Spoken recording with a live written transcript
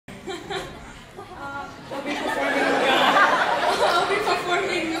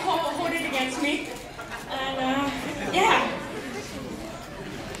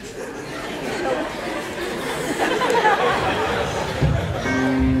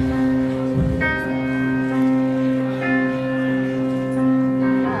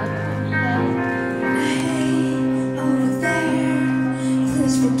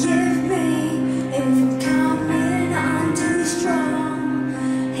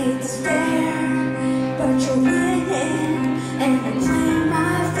hate to stare, but you're winning, and I play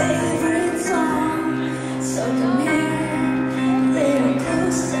my favorite song. So come here, little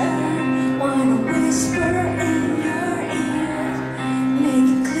closer, wanna whisper in your ear, make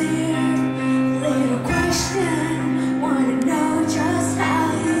it clear, little question, wanna know just how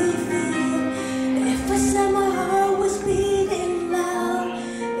you feel. If I said my heart was beating loud,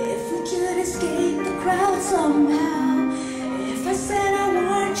 if we could escape the crowd somehow, if I said I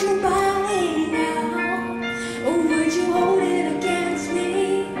want your body now, or would you hold it against me?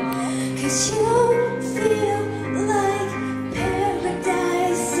 'Cause you feel like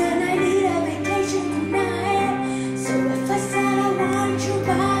paradise, and I need a vacation tonight. So if I said I want your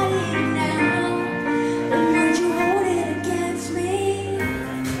body now, or would you hold it against me?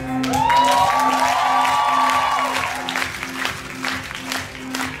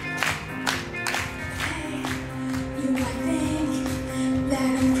 Hey, you might think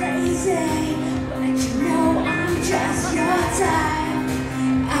that I'm crazy, but you know I'm just your type.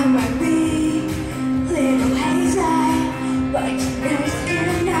 I might be little hazy, but you just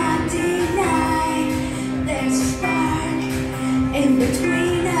cannot deny there's a spark in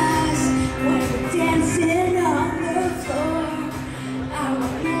between us when we're dancing on the floor. I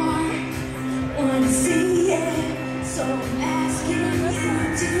want more, wanna see it, so I'm asking you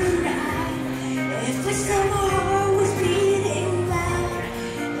tonight. If I said my heart was beating loud,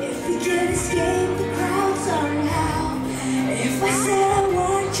 if we could escape the crowd somehow, if I said I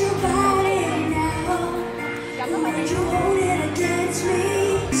want your body now, would you hold it against me?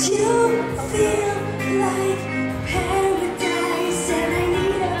 'Cause you feel like paradise, and I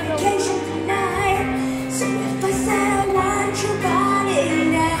need a vacation tonight. So if I said I want your body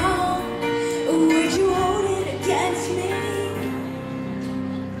now, would you hold it against me?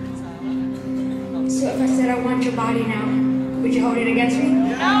 So if I said I want your body now, would you hold it against me?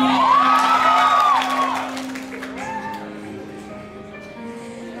 No!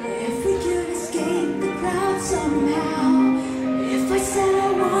 If we could escape the crowd somehow, if I said I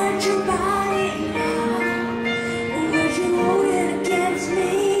want your body now, would you hold it against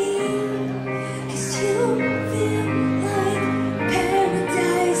me? 'Cause you feel like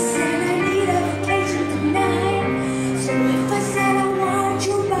paradise, and I need a vacation tonight. So if I said I want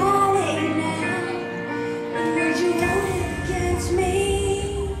your body now, would you hold it against me?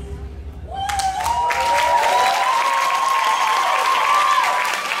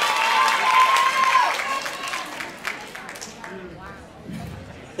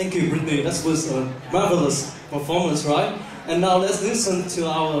 Thank you, Brittany. That was a marvelous performance, right? And now let's listen to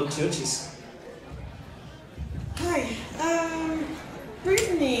our judges. Hi,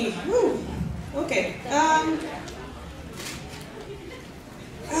 Brittany. Woo. Okay.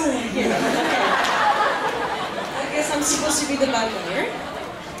 Yeah. I guess I'm supposed to be the bad one here.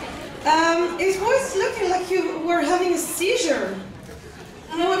 It was looking like you were having a seizure.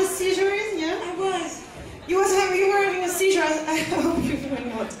 You know what a seizure is? Yeah. I was. You were having a seizure. I hope you were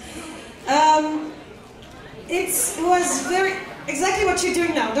not. It was exactly what you're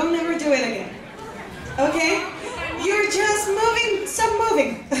doing now. Don't ever do it again. Okay? You're just moving. Stop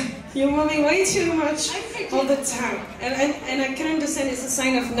moving. You're moving way too much all the time. And I can understand it's a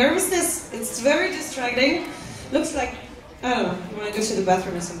sign of nervousness. It's very distracting. Looks like, I don't know, you want to go to the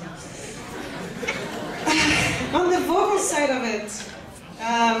bathroom or something. On the vocal side of it,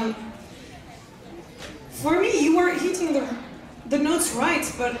 for me, you were hitting the notes right,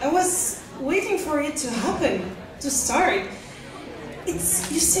 but I was waiting for it to happen, to start. You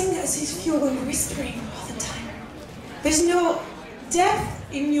sing as if you were whispering all the time. There's no depth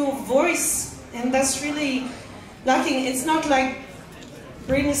in your voice, and that's really lacking. It's not like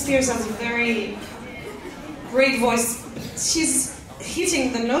Britney Spears has a very great voice. She's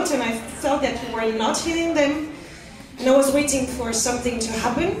hitting the note, and I felt that you were not hitting them, and I was waiting for something to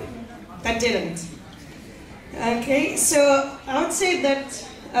happen. That didn't. Okay, so I would say that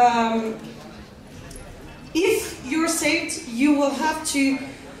if you're saved, you will have to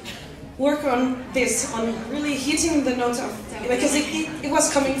work on this, on really hitting the note of, because it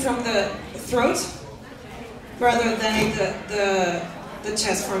was coming from the throat rather than the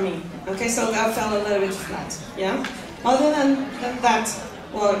chest for me. Okay, so that fell a little bit flat. Yeah. Other than that,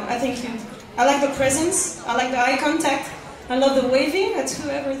 well, I think I like the presence. I like the eye contact. I love the waving at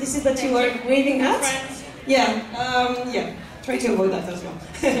whoever this is that you are waving at. Yeah, yeah, try to avoid that as well.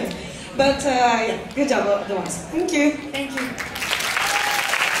 But yeah, good job, the ones. Thank you. Thank you.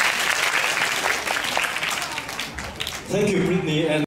 Thank you, Brittany. And